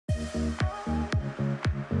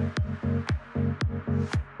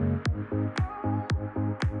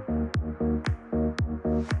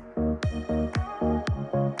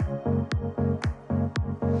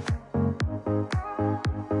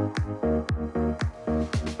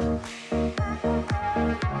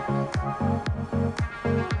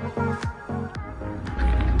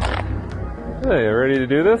Hey, you ready to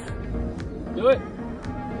do this? Do it.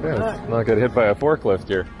 Yeah, let's not get hit by a forklift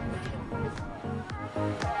here.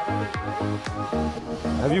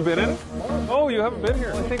 Have you been in? Oh, you haven't been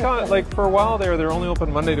here. I think like for a while there, they're only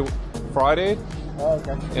open Monday to Friday. Oh,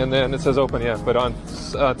 okay. And then it says open, yeah. But on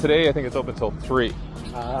today, I think it's open till 3.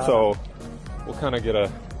 So we'll kind of get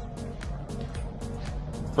a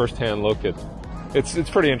first-hand look at. It's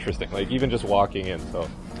pretty interesting. Like even just walking in. So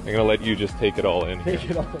I'm gonna let you just take it all in here.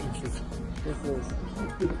 Take it all in.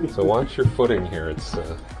 So watch your footing here. It's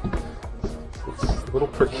a little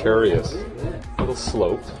precarious, a little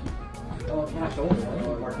sloped.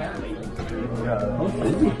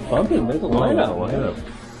 Bumping, there's a lineup.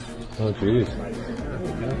 Oh, jeez.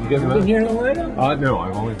 You been here in the lineup? No,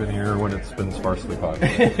 I've only been here when it's been sparsely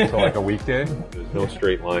populated. So like a weekday, there's no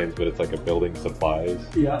straight lines, but it's like a building supplies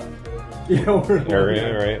area,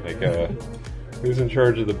 right? Like who's in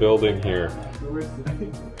charge of the building here?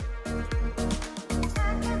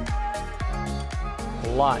 A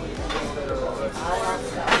lot.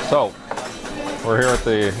 So, we're here at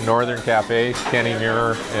the Northern Cafe, Kenny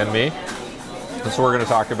Muir and me. And so we're going to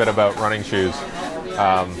talk a bit about running shoes.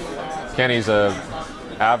 Kenny's a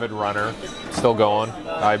avid runner, still going.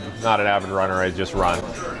 I'm not an avid runner, I just run.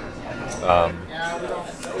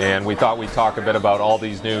 And we thought we'd talk a bit about all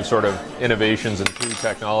these new sort of innovations in shoe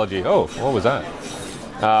technology. Oh, what was that?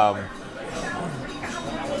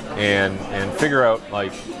 And figure out,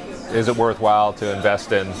 like, is it worthwhile to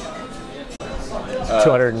invest in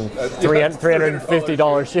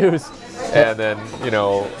 $350 shoes? And then, you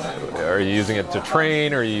know, are you using it to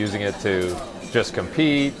train? Or are you using it to just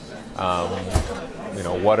compete? You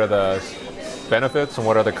know, what are the benefits and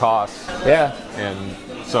what are the costs? Yeah. And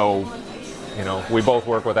so, you know, we both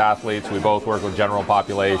work with athletes, we both work with general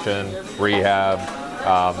population, rehab,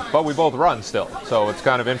 but we both run still. So it's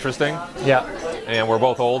kind of interesting. Yeah. And we're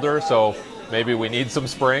both older, so maybe we need some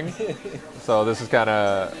spring. So this is kind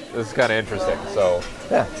of interesting. So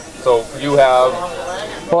yeah. So you have.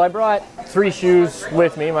 Well, I brought 3 shoes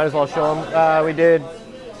with me. Might as well show them. We did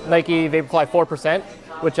Nike Vaporfly 4%,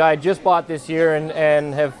 which I just bought this year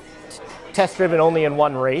and have test driven only in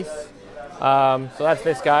 1 race. So that's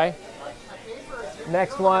this guy.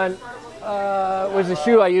 Next one was a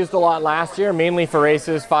shoe I used a lot last year, mainly for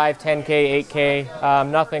races, 5, 10K, 8K,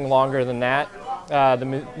 nothing longer than that.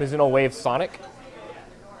 The Mizuno Wave Sonic.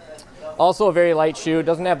 Also a very light shoe. It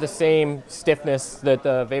doesn't have the same stiffness that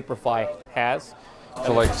the Vaporfly has.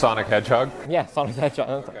 So like Sonic Hedgehog? Yeah, Sonic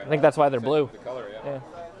Hedgehog. Okay. I think that's why they're blue. The color, yeah.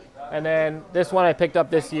 And then this one I picked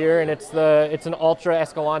up this year, and it's an Ultra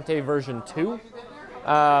Escalante version 2.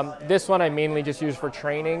 This one I mainly just use for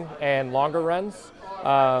training and longer runs.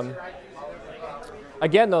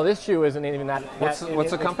 Again, though, this shoe isn't even that. What's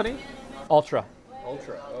the company? Ultra.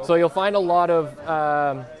 Ultra. Oh. So you'll find a lot of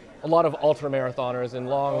ultra marathoners and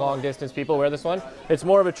long distance people wear this one. It's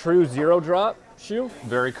more of a true zero drop shoe.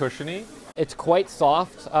 Very cushiony. It's quite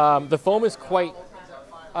soft. The foam is quite,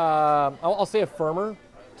 I'll say a firmer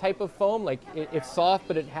type of foam. Like it's soft,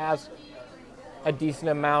 but it has a decent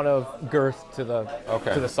amount of girth to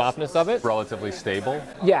the softness of it. Relatively stable.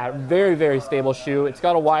 Yeah, very, very stable shoe. It's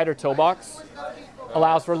got a wider toe box.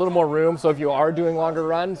 Allows for a little more room, so if you are doing longer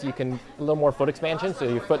runs, you can a little more foot expansion, so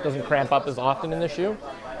your foot doesn't cramp up as often in the shoe.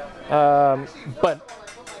 But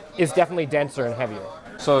it's definitely denser and heavier.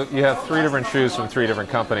 So you have 3 different shoes from 3 different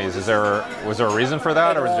companies. Was there a reason for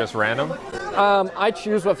that, or was it just random? I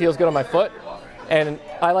choose what feels good on my foot, and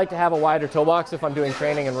I like to have a wider toe box if I'm doing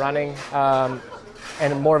training and running,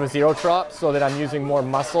 and more of a zero drop, so that I'm using more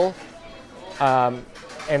muscle.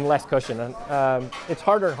 And less cushion. It's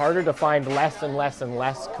harder and harder to find less and less and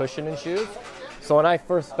less cushion in shoes. So when I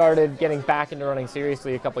first started getting back into running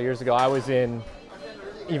seriously a couple of years ago, I was in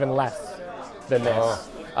even less than this.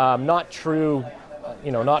 Not true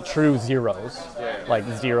zeros, like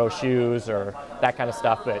zero shoes or that kind of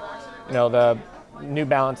stuff. But you know, the New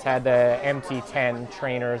Balance had the MT10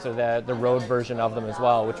 trainers, or the road version of them as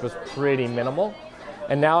well, which was pretty minimal.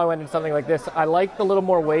 And now I went into something like this. I like a little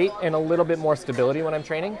more weight and a little bit more stability when I'm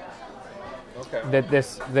training. Okay. That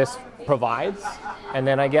this provides. And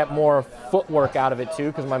then I get more footwork out of it too,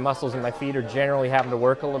 because my muscles in my feet are generally having to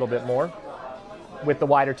work a little bit more. With the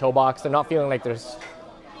wider toe box, they're not feeling like they're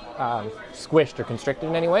squished or constricted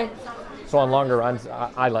in any way. So on longer runs,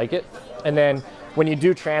 I like it. And then when you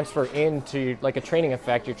do transfer into like a training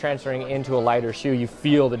effect, you're transferring into a lighter shoe, you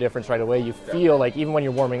feel the difference right away. You feel like even when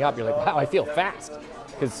you're warming up, you're like, wow, I feel fast.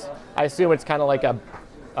 Because I assume it's kind of like a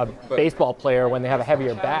baseball player when they have a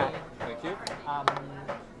heavier bat. Thank you.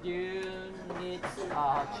 Do you need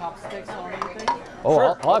chopsticks or anything? Oh,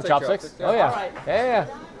 sure. I'll have chopsticks. Oh yeah. All right. Yeah.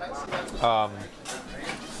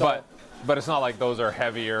 But But it's not like those are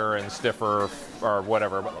heavier and stiffer or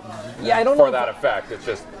whatever. Yeah, I don't know for that effect. It's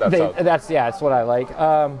just that's that's what I like.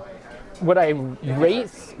 Would I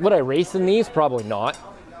race in these? Probably not.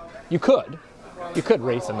 You could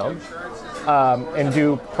race in them and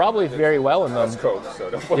do probably very well in them. That's Coke, so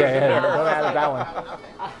don't put it in Yeah, there. don't add that one.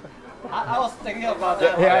 I was thinking about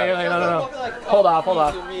that. Yeah, no. Hold off.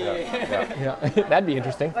 Yeah. That'd be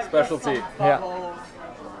interesting. Specialty.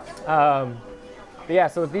 Yeah,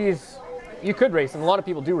 so these, you could race them. A lot of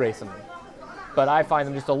people do race them, but I find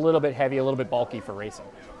them just a little bit heavy, a little bit bulky for racing.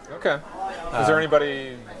 Okay. Is there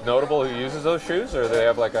anybody notable who uses those shoes, or do they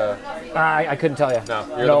have like a? I couldn't tell you. No,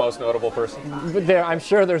 you're the most notable person. But I'm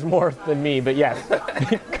sure there's more than me, but yes,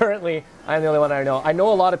 currently I'm the only one I know. I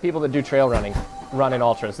know a lot of people that do trail running, run in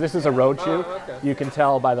ultras. This is a road shoe. Okay. You can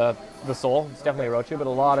tell by the sole. It's definitely a road shoe, but a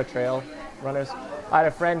lot of trail runners. I had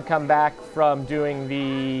a friend come back from doing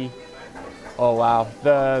the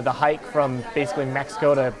hike from basically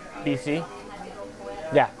Mexico to BC.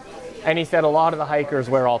 Yeah, and he said a lot of the hikers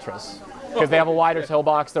wear ultras because they have a wider toe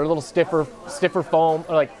box. They're a little stiffer foam,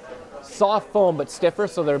 or like soft foam but stiffer,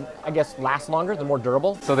 so they're, I guess, last longer. They're more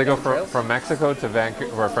durable. So they go from Mexico to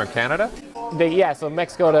Vancouver, or from Canada? So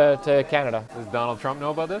Mexico to Canada. Does Donald Trump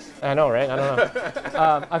know about this? I know, right? I don't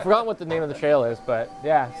know. I've forgotten what the name of the trail is, but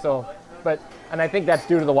yeah. And I think that's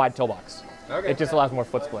due to the wide toe box. Okay. It just allows more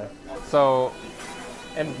foot splay. So,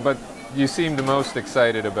 but you seemed most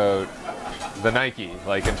excited about the Nike,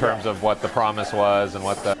 like in terms of what the promise was and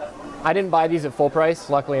what the. I didn't buy these at full price,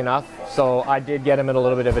 luckily enough, so I did get them at a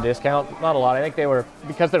little bit of a discount. Not a lot. I think they were,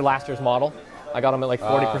 because they're last year's model, I got them at like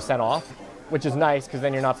 40% off, which is nice because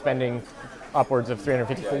then you're not spending upwards of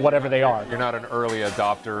 $350 for whatever they are. You're not an early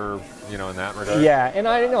adopter, in that regard. Yeah, and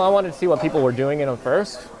I wanted to see what people were doing in them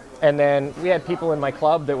first. And then we had people in my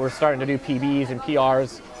club that were starting to do PBs and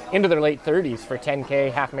PRs into their late 30s for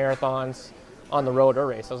 10K, half marathons on the road or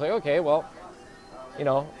race. I was like, okay, well,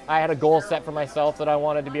 I had a goal set for myself that I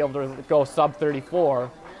wanted to be able to go sub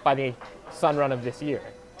 34 by the sun run of this year.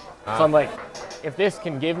 So I'm like, if this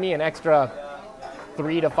can give me an extra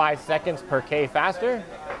 3 to 5 seconds per K faster,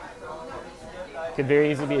 could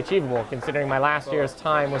very easily be achievable, considering my last year's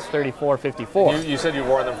time was 34:54. You said you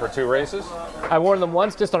wore them for 2 races? I wore them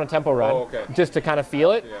once just on a tempo run, just to kind of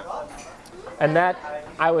feel it. Yeah. And that,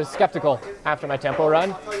 I was skeptical after my tempo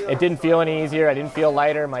run. It didn't feel any easier. I didn't feel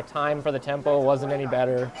lighter. My time for the tempo wasn't any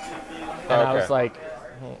better. And I was like,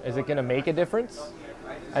 is it going to make a difference?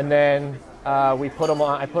 And then we put them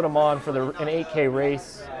on. I put them on for an 8K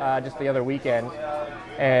race just the other weekend,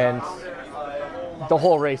 and the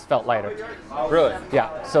whole race felt lighter. Really?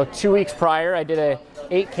 Yeah. So 2 weeks prior, I did a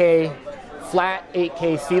 8K flat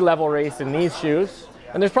 8K sea level race in these shoes.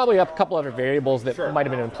 And there's probably a couple other variables that might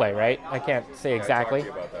have been in play, right? I can't say exactly.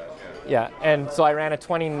 About that, yeah. And so I ran a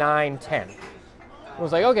 29:10. I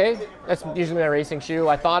was like, okay, that's usually my racing shoe.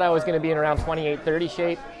 I thought I was going to be in around 28:30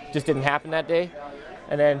 shape. Just didn't happen that day.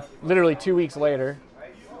 And then literally 2 weeks later,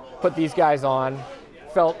 put these guys on.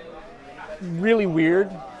 Felt really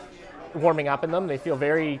weird warming up in them. They feel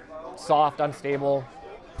very soft, unstable,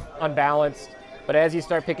 unbalanced. But as you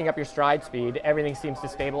start picking up your stride speed, everything seems to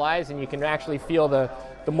stabilize, and you can actually feel the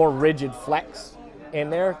more rigid flex in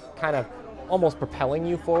there, kind of almost propelling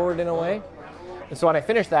you forward in a way. And so when I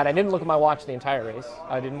finished that, I didn't look at my watch the entire race.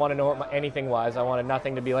 I didn't want to know what anything was. I wanted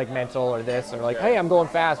nothing to be like mental or this, or like, hey, I'm going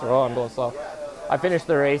fast, or oh, I'm going slow. I finished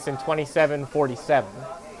the race in 27:47.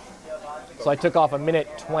 So I took off a minute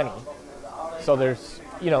 20. So there's,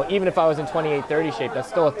 even if I was in 28:30 shape, that's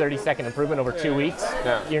still a 30-second improvement over 2 weeks.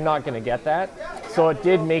 Yeah. You're not going to get that. So it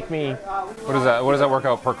did make me. What does that work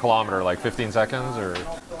out per kilometer? Like 15 seconds or?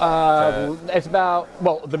 It's about,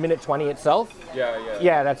 the minute 20 itself. Yeah.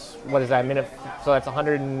 Yeah, that's, what is that, minute? So that's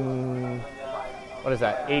 80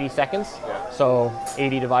 seconds? Yeah. So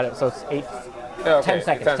 80 divided, so it's 8. Yeah, okay. 10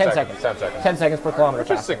 seconds. 10 seconds. 10 seconds. 10 seconds per kilometer.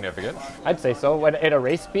 Which is significant. I'd say so. At a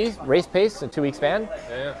race pace, a 2 week span.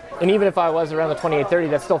 Yeah. And even if I was around the 28:30,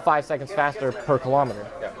 that's still 5 seconds faster per kilometer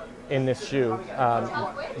in this shoe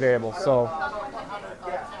variable. So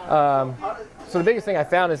the biggest thing I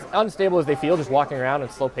found is, unstable as they feel, just walking around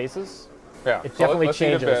at slow paces. Yeah, it definitely let's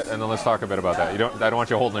changes. Eat a bit, and then let's talk a bit about that. I don't want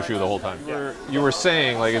you holding the shoe the whole time. Yeah. You were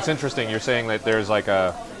saying, like, it's interesting. You're saying that there's like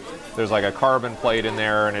a carbon plate in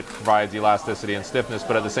there, and it provides elasticity and stiffness.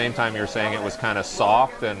 But at the same time, you're saying it was kind of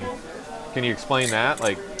soft. And can you explain that?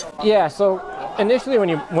 Like, yeah. So initially,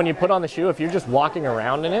 when you put on the shoe, if you're just walking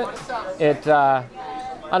around in it, I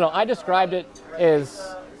don't know. I described it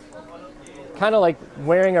as kind of like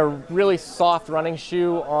wearing a really soft running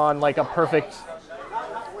shoe on like a perfect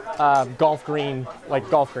golf green, like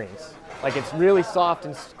golf greens. Like it's really soft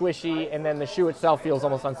and squishy, and then the shoe itself feels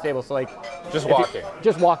almost unstable. So like Just walking.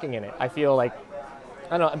 just walking in it, I feel like,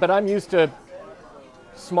 I don't know, but I'm used to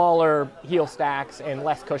smaller heel stacks and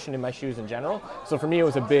less cushion in my shoes in general. So for me, it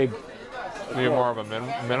was a big. Are you more of a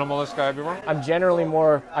minimalist guy before? I'm generally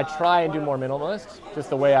more, I try and do more minimalist, just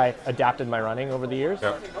the way I adapted my running over the years.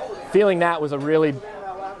 Yep. Feeling that was a really,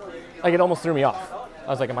 like it almost threw me off. I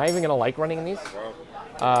was like, am I even gonna like running in these?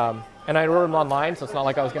 And I ordered them online, so it's not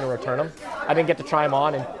like I was gonna return them. I didn't get to try them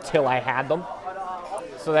on until I had them.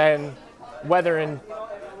 So then weather in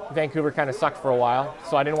Vancouver kind of sucked for a while,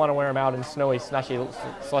 so I didn't want to wear them out in snowy, slushy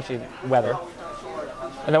weather.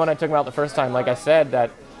 And then when I took them out the first time, like I said,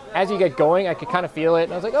 that as you get going, I could kind of feel it.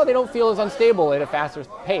 And I was like, oh, they don't feel as unstable at a faster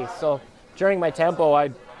pace. So during my tempo,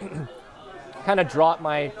 I kind of dropped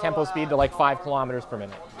my tempo speed to like 5 kilometers per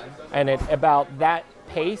minute. And at about that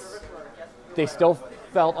pace, they still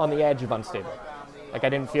felt on the edge of unstable. Like I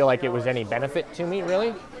didn't feel like it was any benefit to me,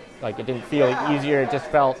 really. Like it didn't feel easier, it just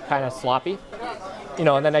felt kind of sloppy. You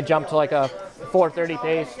know, and then I jumped to like a 4:30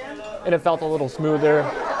 pace, and it felt a little smoother,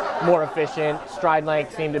 more efficient. Stride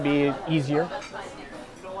length seemed to be easier.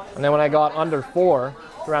 And then when I got under 4,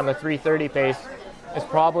 around the 3:30 pace, is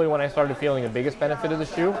probably when I started feeling the biggest benefit of the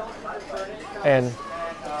shoe. And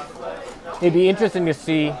it'd be interesting to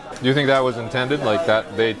see. Do you think that was intended, like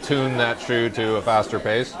that they tuned that shoe to a faster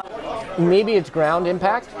pace? Maybe it's ground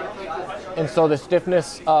impact, and so the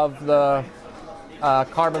stiffness of the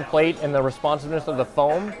carbon plate and the responsiveness of the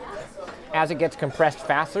foam, as it gets compressed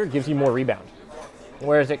faster, gives you more rebound.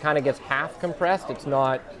 Whereas it kind of gets half compressed, it's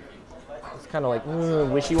not. It's kind of like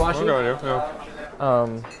wishy-washy. Okay, yeah.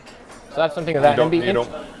 So that's something that You don't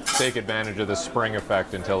take advantage of the spring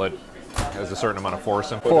effect until it has a certain amount of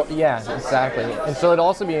force input. Yeah, exactly. And so it'd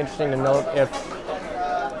also be interesting to note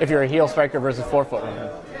if you're a heel striker versus forefoot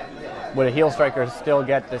runner. Would a heel striker still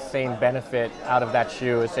get the same benefit out of that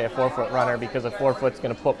shoe as, say, a forefoot runner, because a forefoot's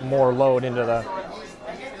going to put more load into the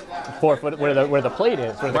forefoot where the plate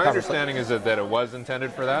is? My understanding is that it was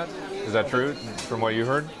intended for that. Is that true from what you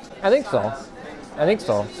heard? I think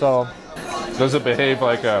so. So does it behave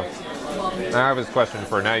like a? I have this question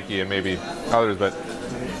for Nike and maybe others, but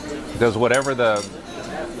does whatever the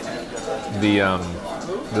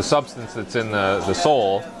substance that's in the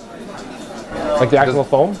sole, like the actual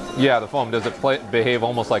foam? Yeah, the foam. Does it behave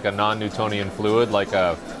almost like a non-Newtonian fluid, like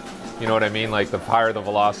a, you know what I mean? Like the higher the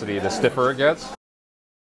velocity, the stiffer it gets?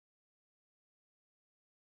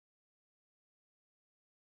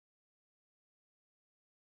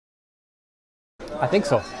 I think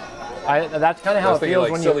so. That's kind of how it feels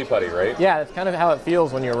like when silly putty, right? Yeah, that's kind of how it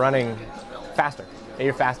feels when you're running faster, at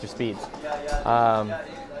your faster speeds.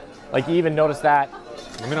 Like you even notice that.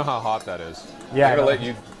 Let me know how hot that is. Yeah, I'm gonna let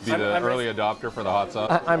you be the early adopter for the hot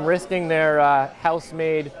sauce. I'm risking their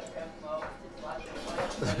house-made.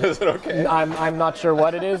 Is it okay? I'm not sure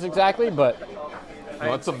what it is exactly, but You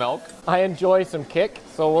want some milk? I enjoy some kick,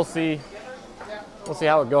 so we'll see. We'll see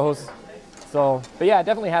how it goes. So, but yeah, it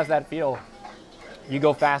definitely has that feel. You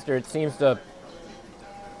go faster, it seems to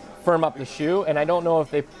firm up the shoe, and I don't know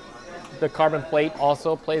if the carbon plate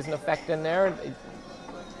also plays an effect in there.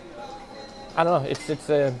 I don't know. It's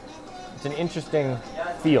an interesting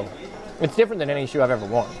feel. It's different than any shoe I've ever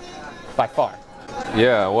worn, by far.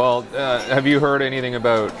 Yeah. Well, have you heard anything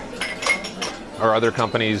about? Are other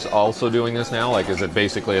companies also doing this now? Like, is it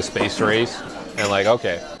basically a space race? And like,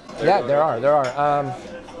 okay. Yeah, there are.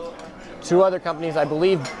 2 other companies, I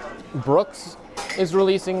believe. Brooks is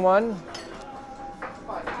releasing one.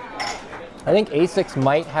 I think Asics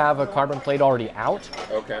might have a carbon plate already out.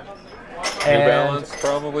 Okay. New Balance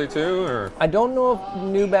probably too, or? I don't know if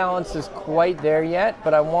New Balance is quite there yet,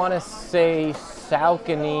 but I want to say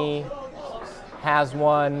Saucony has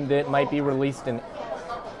one that might be released in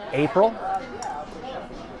April.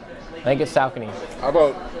 I think it's Saucony. How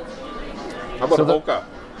about Hoka?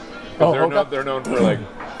 Hoka? They're known for like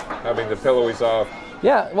having the pillowy soft.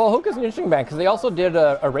 Yeah, well, Hoka's an interesting band because they also did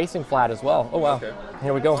a racing flat as well. Oh wow! Okay.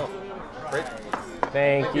 Here we go. Great.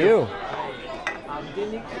 Thank you.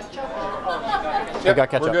 Yep, got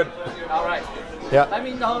ketchup. All We're good. right. Yeah. Let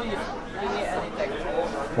me know if you need anything.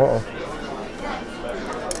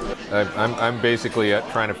 I'm basically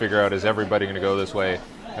trying to figure out, is everybody going to go this way,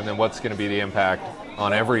 and then what's going to be the impact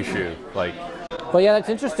on every shoe? Like. Well, yeah, that's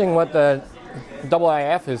interesting what the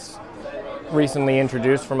IIF has recently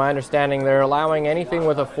introduced. From my understanding, they're allowing anything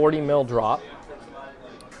with a 40 mil drop.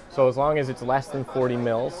 So as long as it's less than 40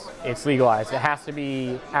 mils, it's legalized. It has to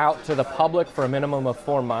be out to the public for a minimum of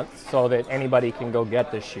 4 months so that anybody can go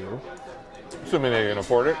get the shoe. Assuming they can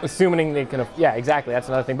afford it. Assuming they can, yeah, exactly. That's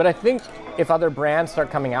another thing. But I think if other brands start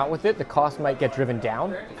coming out with it, the cost might get driven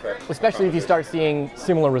down, especially if you start seeing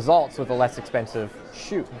similar results with a less expensive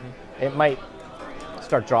shoe. It might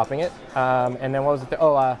start dropping it. And then what was it?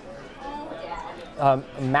 A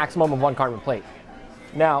maximum of 1 carbon plate.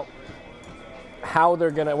 Now,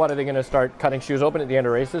 what are they gonna start cutting shoes open at the end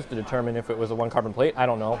of races to determine if it was a 1 carbon plate? I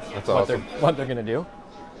don't know. That's awesome. What they're gonna do.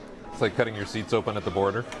 It's like cutting your seats open at the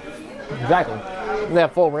border. Exactly. They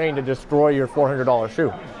have full reign to destroy your $400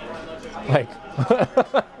 shoe. Like,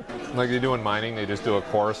 like they do in mining, they just do a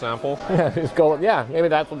core sample. yeah, just go. Yeah, maybe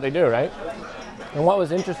that's what they do, right? And what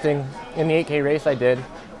was interesting in the 8K race I did,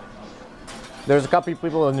 there's a couple of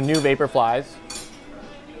people in the new Vaporflies,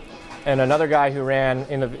 and another guy who ran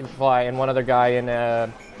in the Vaporfly, and one other guy in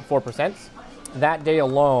 4%. That day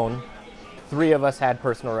alone, 3 of us had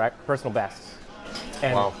personal bests,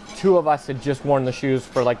 and wow. 2 of us had just worn the shoes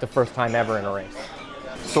for like the first time ever in a race.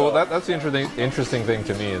 So that's the interesting thing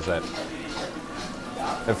to me is that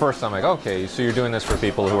at first I'm like, okay, so you're doing this for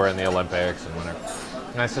people who are in the Olympics and whatever.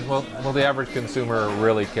 And I said, well, the average consumer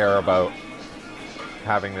really care about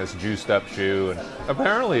having this juiced up shoe? And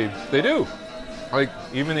apparently they do. Like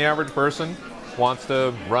even the average person wants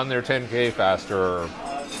to run their 10K faster or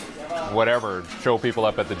whatever, show people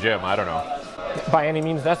up at the gym. I don't know. By any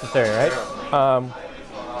means necessary, right?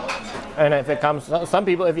 And if it comes, some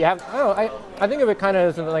people, if you have, I don't know, I think of it kind of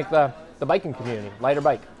as in like the biking community, lighter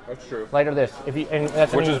bike. That's true. Lighter this.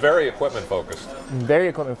 Which is very equipment focused. Very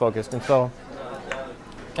equipment focused. And so,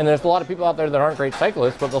 and there's a lot of people out there that aren't great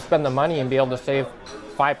cyclists, but they'll spend the money and be able to save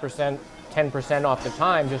 5%, 10% off the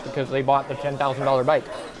time just because they bought the $10,000 bike.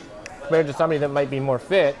 Compared to somebody that might be more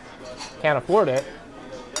fit, can't afford it.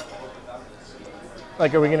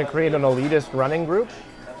 Like, are we going to create an elitist running group?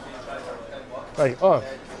 Like, oh,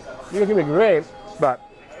 you can be great, but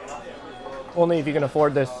only if you can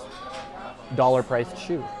afford this $1-priced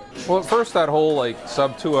shoe. Well, at first that whole like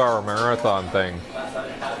sub 2-hour marathon thing,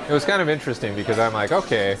 it was kind of interesting because I'm like,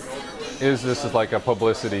 okay, is this like a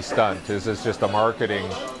publicity stunt? Is this just a marketing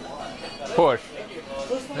push?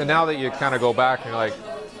 And now that you kind of go back and you're like,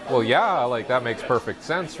 well, yeah, like that makes perfect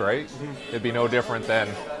sense, right? It'd be no different than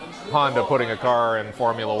Honda putting a car in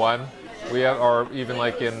Formula One. Or even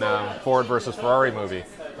like in Ford versus Ferrari movie.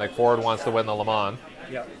 Like Ford wants to win the Le Mans,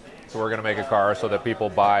 so we're going to make a car so that people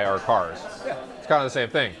buy our cars. Yeah. It's kind of the same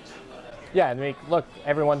thing. Yeah, and look,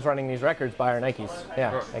 everyone's running these records by our Nikes.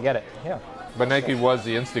 Yeah, I get it. Yeah. But Nike was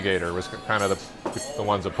the instigator, was kind of the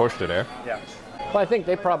ones that pushed it, eh? Yeah. Well, I think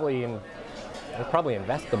they probably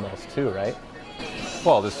invest the most too, right?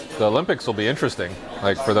 Well, the Olympics will be interesting.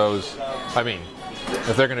 Like for those, I mean,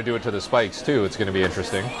 if they're going to do it to the spikes too, it's going to be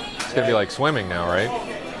interesting. It's going to be like swimming now, right?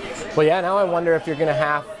 Well, yeah, now I wonder if you're going to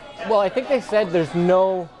have... Well, I think they said there's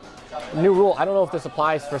no new rule. I don't know if this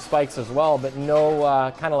applies for spikes as well, but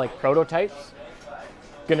no kind of like prototypes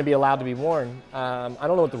going to be allowed to be worn. I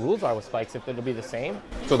don't know what the rules are with spikes, if it'll be the same.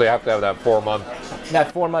 So they have to have that 4-month...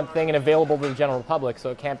 That 4-month thing and available to the general public, so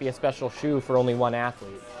it can't be a special shoe for only one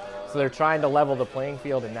athlete. So they're trying to level the playing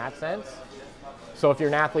field in that sense. So if you're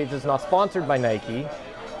an athlete that's not sponsored by Nike,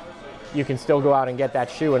 you can still go out and get that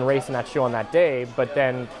shoe and race in that shoe on that day, but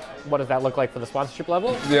then what does that look like for the sponsorship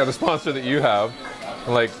level? Yeah, the sponsor that you have,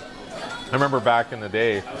 like, I remember back in the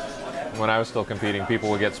day when I was still competing,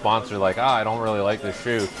 people would get sponsored like, I don't really like this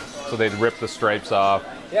shoe. So they'd rip the stripes off.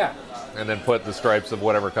 Yeah. And then put the stripes of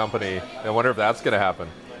whatever company. I wonder if that's going to happen.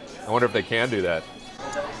 I wonder if they can do that.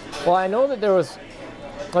 Well, I know that there was,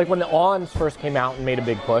 like when the Ons first came out and made a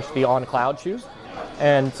big push, the On Cloud shoes.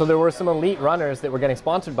 And so there were some elite runners that were getting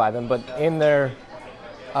sponsored by them, but in their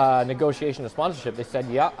negotiation of sponsorship, they said,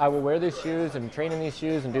 yeah, I will wear these shoes and train in these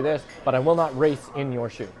shoes and do this, but I will not race in your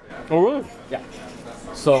shoe. Oh, really? Yeah.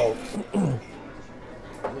 So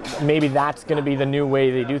maybe that's going to be the new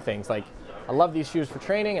way they do things. Like, I love these shoes for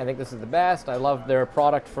training. I think this is the best. I love their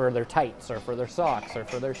product for their tights or for their socks or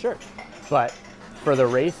for their shirt. But for the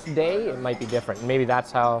race day, it might be different. Maybe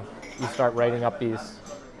that's how you start writing up these.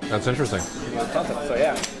 That's interesting. So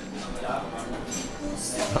yeah.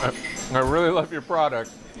 I really love your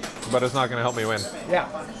product, but it's not going to help me win. Yeah.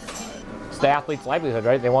 It's the athlete's livelihood,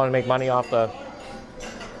 right? They want to make money off the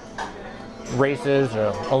races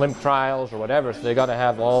or Olympic trials or whatever, so they got to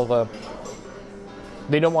have all the...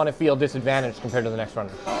 They don't want to feel disadvantaged compared to the next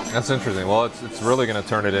runner. That's interesting. Well, it's really going to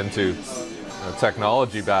turn it into a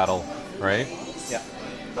technology battle, right? Yeah.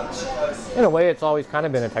 In a way, it's always kind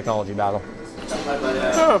of been a technology battle.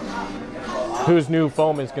 Whose new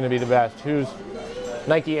foam is going to be the best? Whose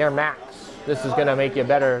Nike Air Max? This is going to make you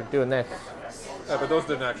better doing this. Yeah, but those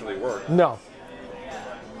didn't actually work. No.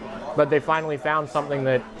 But they finally found something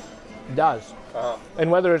that does.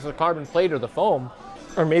 And whether it's the carbon plate or the foam,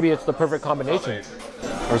 or maybe it's the perfect combination.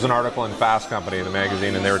 There was an article in Fast Company in the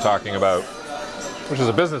magazine, and they were talking about, which is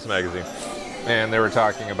a business magazine, and they were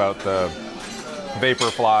talking about the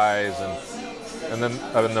Vaporflies and then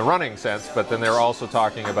in the running sense, but then they were also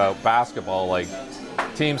talking about basketball, like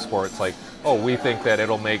team sports, like, oh, we think that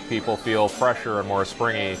it'll make people feel fresher and more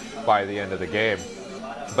springy by the end of the game.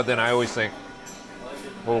 But then I always think,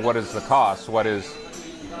 well, what is the cost? What is,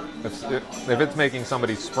 if it's making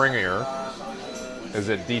somebody springier, is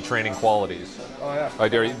it detraining qualities? Oh yeah.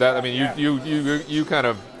 Like, I mean, you kind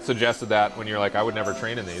of suggested that when you're like, I would never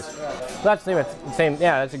train in these. That's the same.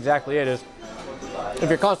 Yeah, that's exactly it. Is if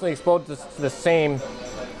you're constantly exposed to the same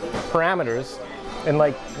parameters, and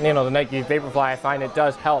like, you know, the Nike Vaporfly, I find it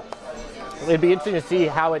does help. It'd be interesting to see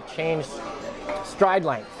how it changed stride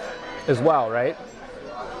length as well, right?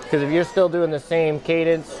 Because if you're still doing the same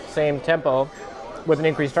cadence, same tempo, with an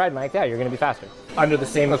increased stride length, yeah, you're going to be faster. Under the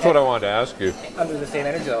same. That's what I wanted to ask you. Under the same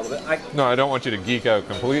energy level. But No, I don't want you to geek out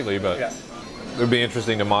completely, but yeah. it would be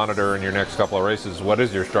interesting to monitor in your next couple of races. What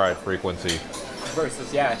is your stride frequency?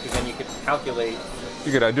 Versus, yeah, because then you could calculate.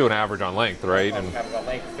 You could do an average on length, right? And Have it on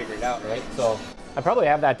length, figure it out, right? So I probably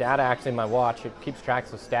have that data actually in my watch. It keeps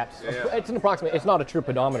tracks of steps. Yeah. It's an approximate. It's not a true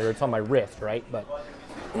pedometer. It's on my wrist, right? But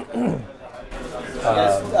You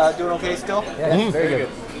guys doing okay still? yeah, very good.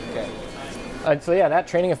 Okay. So yeah, that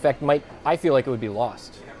training effect might. I feel like it would be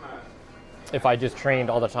lost if I just trained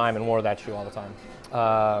all the time and wore that shoe all the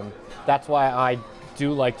time. That's why I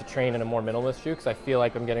do like to train in a more minimalist shoe, because I feel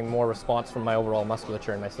like I'm getting more response from my overall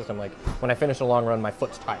musculature in my system. Like when I finish a long run, my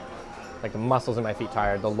foot's tired. Like the muscles in my feet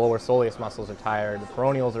tired. The lower soleus muscles are tired. The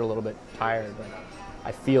peroneals are a little bit tired. But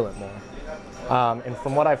I feel it more. And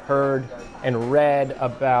from what I've heard and read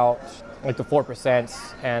about like the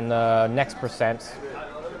 4% and the next percent,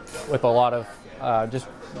 with a lot of just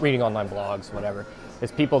reading online blogs, whatever,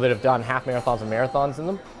 is people that have done half marathons and marathons in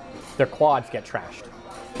them, their quads get trashed.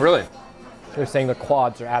 really, They're saying their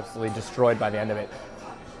quads are absolutely destroyed by the end of it.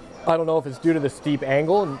 I don't know if it's due to the steep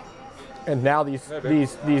angle and now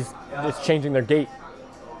it's changing their gait.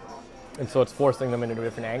 And so it's forcing them into a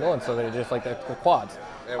different angle, and so they're just like the quads.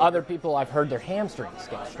 Other people, I've heard their hamstrings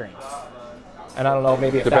get strained. And I don't know,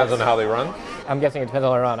 maybe if depends on how they run. I'm guessing it depends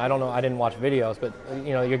on how they run. I don't know, I didn't watch videos, but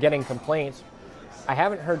you know, you're getting complaints. I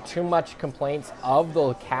haven't heard too much complaints of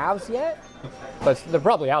the calves yet, but they're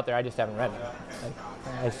probably out there. I just haven't read them.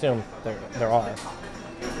 I assume there are.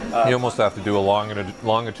 You almost have to do a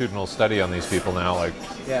longitudinal study on these people now. Like,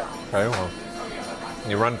 Yeah. okay, well,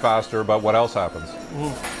 you run faster, but what else happens?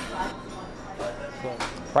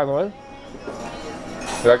 By the way,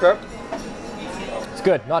 You like that? it's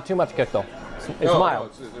good. Not too much kick though. It's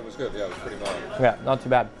mild. It was good. Yeah, it was pretty mild. Yeah, not too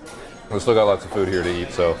bad. We still got lots of food here to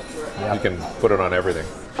eat, so Yeah. you can put it on everything.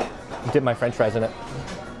 Dip my French fries in it.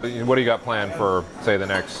 What do you got planned for, say, the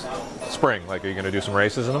next spring? Like, are you going to do some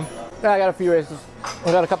races in them? Yeah, I got a few races.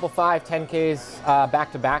 I got a couple 5, 10Ks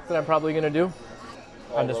back to back that I'm probably going to do.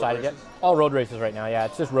 Undecided yet. All road races right now. Yeah,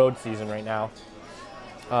 it's just road season right now.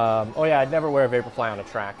 Oh yeah, I'd never wear a Vaporfly on a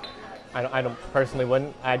track. I don't personally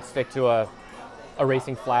wouldn't. I'd stick to a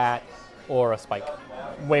racing flat or a spike.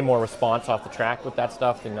 Way more response off the track with that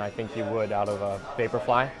stuff than I think you would out of a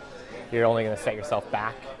Vaporfly. You're only going to set yourself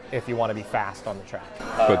back if you want to be fast on the track.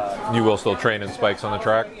 But you will still train in spikes on the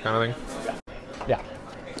track, kind of thing? Yeah.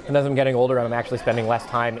 And as I'm getting older, I'm actually spending less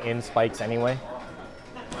time in spikes anyway.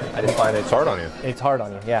 I just find It's hard on you. It's hard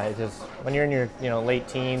on you. Yeah, it just when you're in your late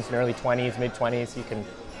teens and early 20s, mid 20s,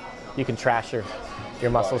 you can trash your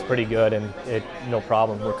muscles pretty good, and it no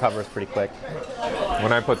problem recovers pretty quick.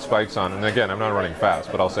 When I put spikes on, and again, I'm not running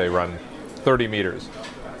fast, but I'll say run 30 meters.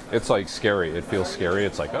 It's like scary. It feels scary.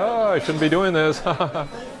 It's like, oh, I shouldn't be doing this.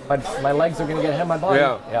 But my legs are going to get ahead of my body.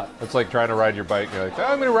 Yeah. It's like trying to ride your bike. You're like, oh,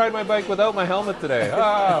 I'm going to ride my bike without my helmet today.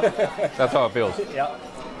 Ah. That's how it feels. Yeah.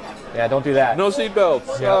 Yeah, don't do that. No seat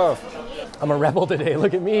belts. Yeah. Oh. I'm a rebel today.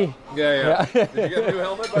 Look at me. Yeah. Did you get a new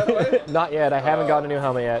helmet, by the way? Not yet. I haven't gotten a new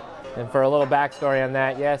helmet yet. And for a little backstory on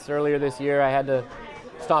that, yes, earlier this year I had to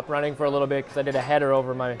stop running for a little bit because I did a header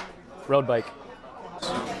over my road bike.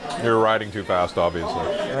 You're riding too fast, obviously.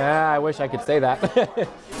 I wish I could say that.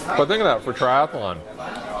 But think of that, for triathlon.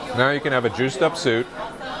 Now you can have a juiced up suit,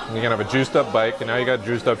 and you can have a juiced up bike, and now you got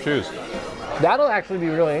juiced up shoes. That'll actually be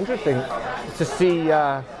really interesting to see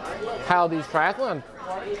how these triathlon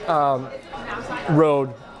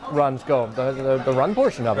road runs go, the run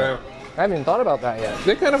portion of it. Yeah. I haven't even thought about that yet.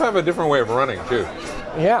 They kind of have a different way of running, too.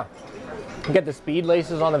 Yeah. You get the speed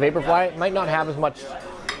laces on the Vaporfly. It might not have as much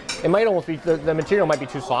It might almost be, the material might be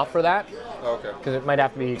too soft for that. Okay. Because it might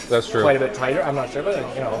have to be That's true. quite a bit tighter. I'm not sure, but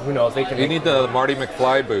you know, who knows? They can. You need the Marty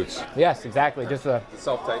McFly boots. Yes, exactly. Just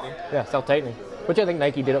Self-tightening. yeah, self-tightening, which I think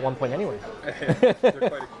Nike did at one point anyway. They're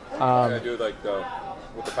quite I do like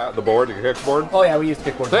with the board, the kickboard. Oh yeah, we used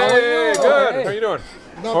kickboard. Hey, Oh, good. hey. How you doing?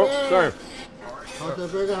 Not Oh, bad. sorry. How's the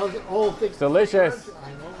burger? How's it? Oh, It's delicious.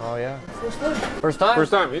 Oh yeah. first time. First time.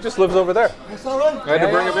 First time. He just lives over there. That's all right. I had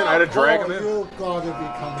to bring him in. I had to drag him in. You gotta be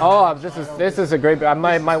coming. Oh, this is a great.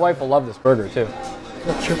 My wife will love this burger too.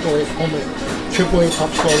 The triple A homemade, triple A top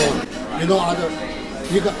solo. You know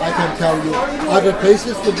I can tell you, other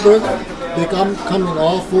places the burger, they come in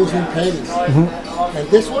all frozen patties. And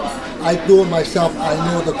this one, I do it myself. I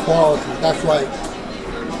know the quality. That's why.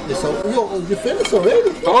 It's so, you finished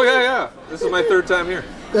already? Oh yeah. This is my third time here.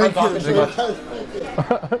 Thank you.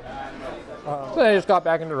 So I just got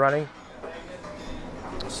back into running.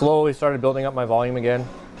 Slowly started building up my volume again.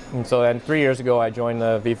 And so then 3 years ago, I joined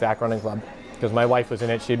the VFAC running club because my wife was in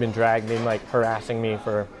it. She'd been been like harassing me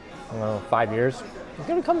for, 5 years.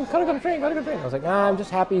 Gotta come train. I was like, nah, I'm just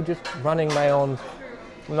happy just running my own.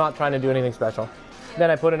 I'm not trying to do anything special. Then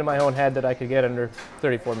I put it in my own head that I could get under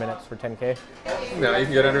 34 minutes for 10K. Now you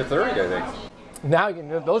can get under 30, I think. Now you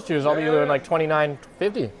can, those shoes, I'll be doing like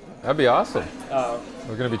 29.50. That'd be awesome.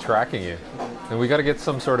 We're gonna be tracking you, and we got to get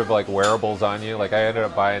some sort of like wearables on you. Like I ended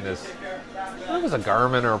up buying this. It was a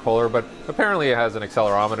Garmin or a Polar, but apparently it has an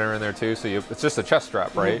accelerometer in there too. So it's just a chest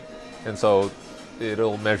strap, right? And so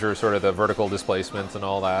it'll measure sort of the vertical displacements and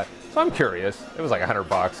all that. So I'm curious. It was like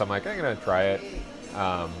 $100. I'm like, I'm gonna try it.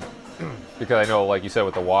 Because I know, like you said,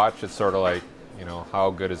 with the watch, it's sort of like, how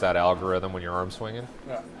good is that algorithm when your arm's swinging?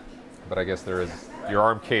 Yeah. But I guess your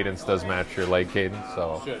arm cadence does match your leg cadence,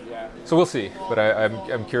 so. Should, yeah. So we'll see. But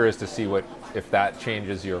I'm curious to see if that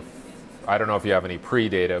changes your. I don't know if you have any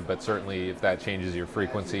pre-data, but certainly if that changes your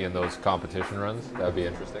frequency in those competition runs, that would be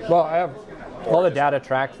interesting. Well, I have all the data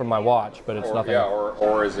tracked from my watch, but it's nothing. Yeah,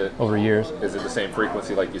 or is it over years? Is it the same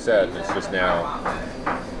frequency like you said, and it's just now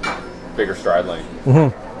bigger stride length?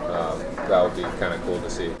 That would be kind of cool to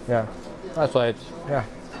see. Yeah, that's why it's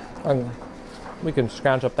we can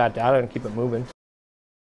scrounge up that data and keep it moving.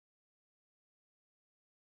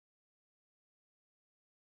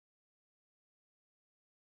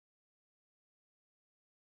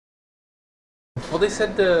 Well, they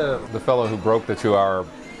said the fellow who broke the 2 hour,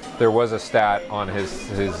 there was a stat on his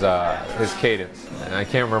cadence, and I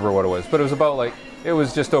can't remember what it was, but it was about like it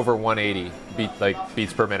was just over 180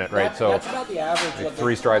 beats per minute, right? That's about the average. Like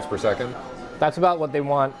 3 strides per second. That's about what they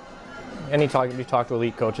want. You talk to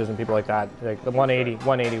elite coaches and people like that, like the 180.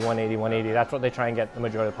 That's what they try and get the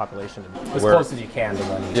majority of the population to do. As close as you can to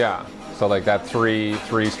 180. Yeah. So like that three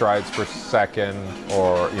strides per second,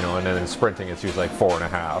 or and then in sprinting it's usually like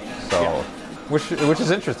 4.5. So, yeah. which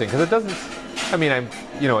is interesting because it doesn't. I mean,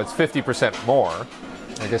 it's 50% more.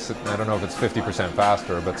 I guess I don't know if it's 50%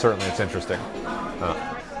 faster, but certainly it's interesting.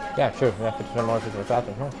 Yeah, true. Yeah, 50% more, 50%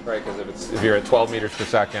 faster. Huh? Right, because if you're at 12 meters per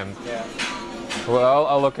second. Yeah. Well,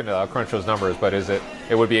 I'll look into. I'll crunch those numbers, but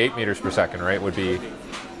it would be 8 meters per second, right? It would be.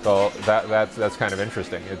 So that's kind of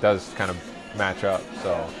interesting. It does kind of match up.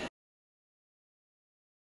 So.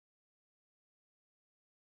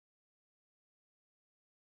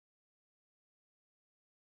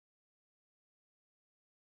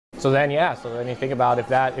 So then you think about if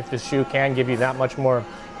the shoe can give you that much more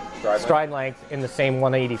stride length in the same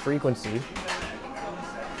 180 frequency.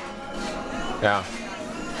 Yeah.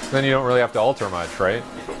 Then you don't really have to alter much, right?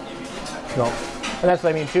 No. And that's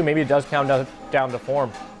what I mean too. Maybe it does come down to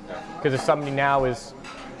form. Because if somebody now is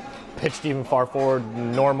pitched even far forward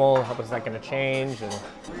than normal, how is that going to change? And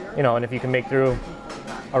and if you can make through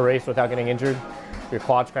a race without getting injured, your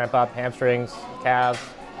quads cramp up, hamstrings, calves,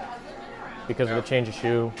 because of the change of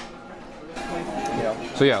shoe.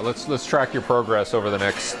 So yeah, let's track your progress over the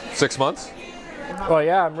next 6 months. Well,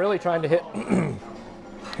 yeah, I'm really trying to hit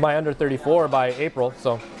my under 34 by April,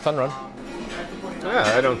 so fun run.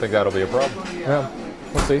 Yeah, I don't think that'll be a problem. Yeah,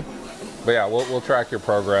 we'll see. But yeah, we'll track your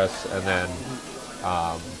progress, and then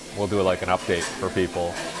we'll do like an update for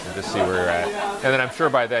people and just see where you're at. And then I'm sure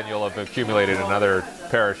by then you'll have accumulated another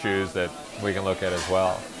pair of shoes that we can look at as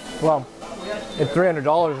well. Well, at $300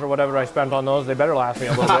 or whatever I spent on those, they better last me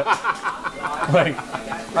a little bit. Like,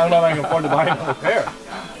 I don't know if I can afford to buy another pair.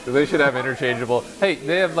 So they should have interchangeable. Hey,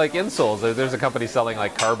 they have like insoles. There's a company selling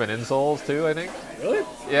like carbon insoles too, I think. Really?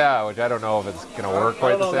 Yeah, which I don't know if it's going to work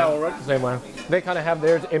quite the same. That will work the same way. They kind of have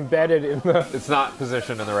theirs embedded in the... It's not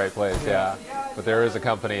positioned in the right place, yeah. But there is a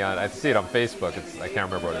company I see it on Facebook. I can't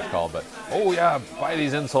remember what it's called, but oh yeah, buy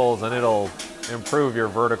these insoles and it'll improve your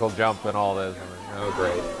vertical jump and all this. I'm like, Oh,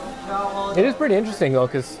 great. It is pretty interesting though,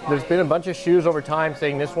 because there's been a bunch of shoes over time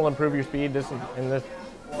saying this will improve your speed, this and this.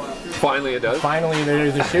 Finally, it does. Finally,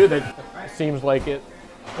 there's a shoe that seems like it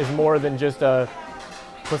is more than just a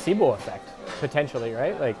placebo effect, potentially,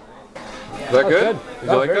 right? Like, is that good? Did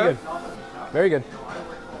you like very that? good. Very good.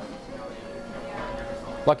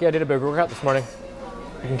 Lucky I did a big workout this morning.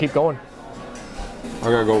 You can keep going. I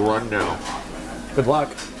gotta go run now. Good luck.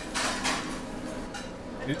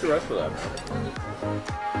 Eat the rest of that.